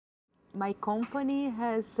my company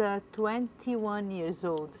has 21 years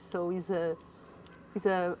old, so it's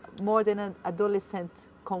a more than an adolescent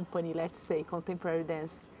company, let's say, contemporary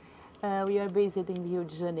dance. We are based in Rio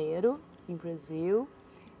de Janeiro, in Brazil,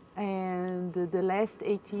 and the last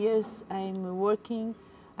 8 years I'm working.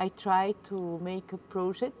 I try to make a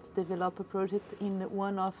project, develop a project in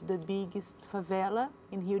one of the biggest favela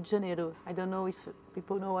in Rio de Janeiro. I don't know if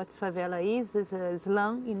people know what favela is. It's a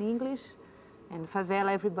slang in English, and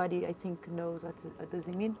favela, everybody I think knows what does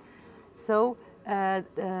it mean. So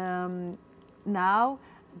now,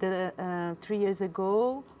 3 years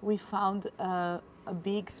ago, we found a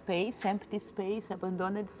big space, empty space,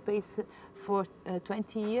 abandoned space for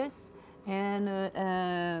 20 years.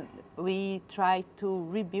 And we try to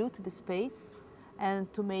rebuild the space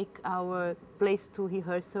and to make our place to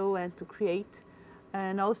rehearsal and to create.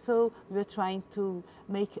 And also we're trying to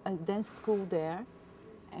make a dance school there.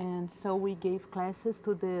 And so we gave classes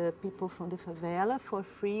to the people from the favela for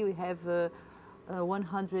free. We have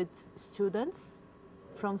 100 students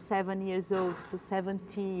from 7 years old to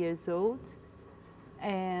 70 years old.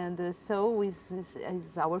 And so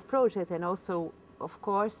is our project. And also, of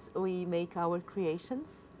course, we make our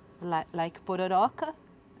creations, like Pororoca,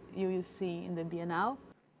 you will see in the Bienal.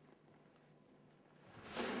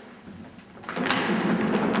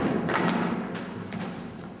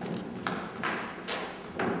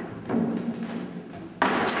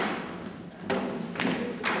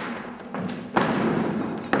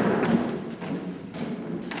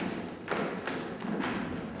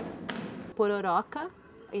 Pororoca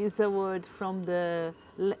is a word from the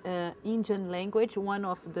Indian language, one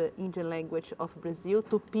of the Indian language of Brazil,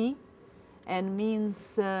 Tupi, and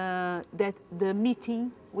means that the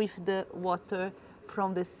meeting with the water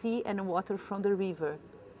from the sea and water from the river,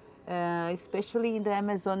 especially in the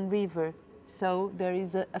Amazon River. So there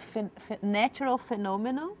is a natural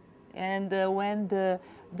phenomenon, and when the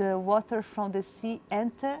water from the sea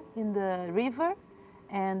enter in the river,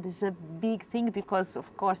 and it's a big thing because,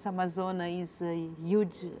 of course, Amazonas is a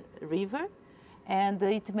huge river, and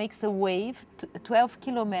it makes a wave, 12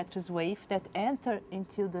 kilometers wave, that enter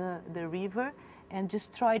into the river and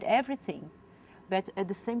destroyed everything. But at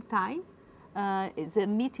the same time, it's a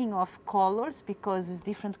meeting of colors, because it's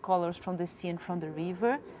different colors from the sea and from the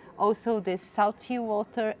river. Also the salty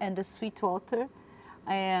water and the sweet water.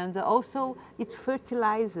 And also it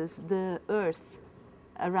fertilizes the earth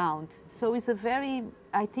around. So it's a very,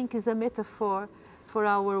 I think it's a metaphor for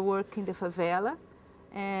our work in the favela,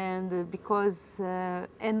 and because,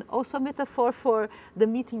 and also a metaphor for the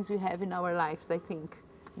meetings we have in our lives, I think.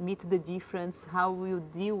 Meet the difference, how we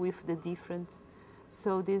deal with the difference.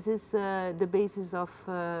 So this is the basis of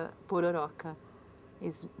Pororoca,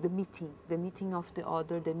 is the meeting of the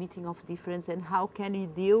other, the meeting of difference, and how can we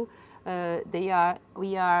deal.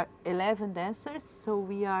 We are 11 dancers, so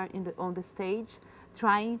we are on the stage,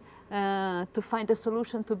 trying to find a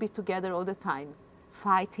solution to be together all the time,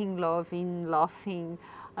 fighting, loving, laughing.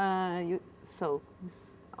 So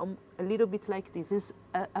it's a little bit like this. It's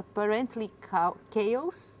apparently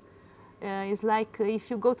chaos. It's like if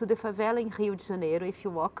you go to the favela in Rio de Janeiro, if you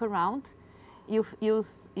walk around,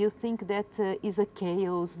 you think that is a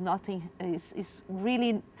chaos. Nothing is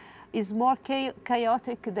really. Is more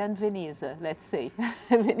chaotic than Venice, let's say.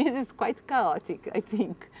 Venice is quite chaotic, I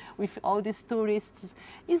think, with all these tourists.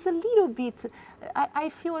 It's a little bit, I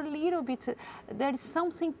feel a little bit, there is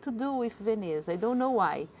something to do with Venice. I don't know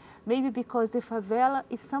why. Maybe because the favela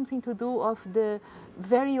is something to do of the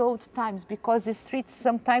very old times, because the streets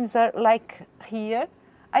sometimes are like here.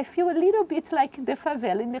 I feel a little bit like the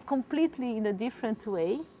favela, completely in a different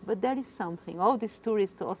way, but there is something. All these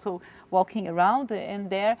tourists also walking around, and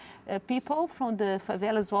there people from the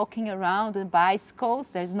favelas walking around on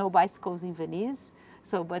bicycles. There's no bicycles in Venice,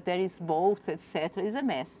 so, but there is boats, etc. It's a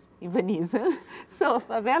mess in Venice. So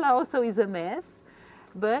favela also is a mess,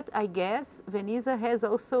 but I guess Venice has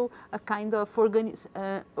also a kind of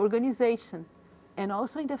organization. And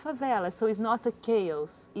also in the favela, so it's not a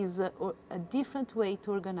chaos, it's a different way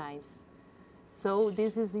to organize. So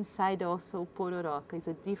this is inside also Pororoca, it's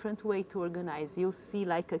a different way to organize. You see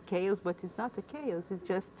like a chaos, but it's not a chaos, it's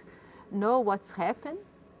just know what's happened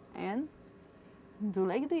and do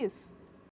like this.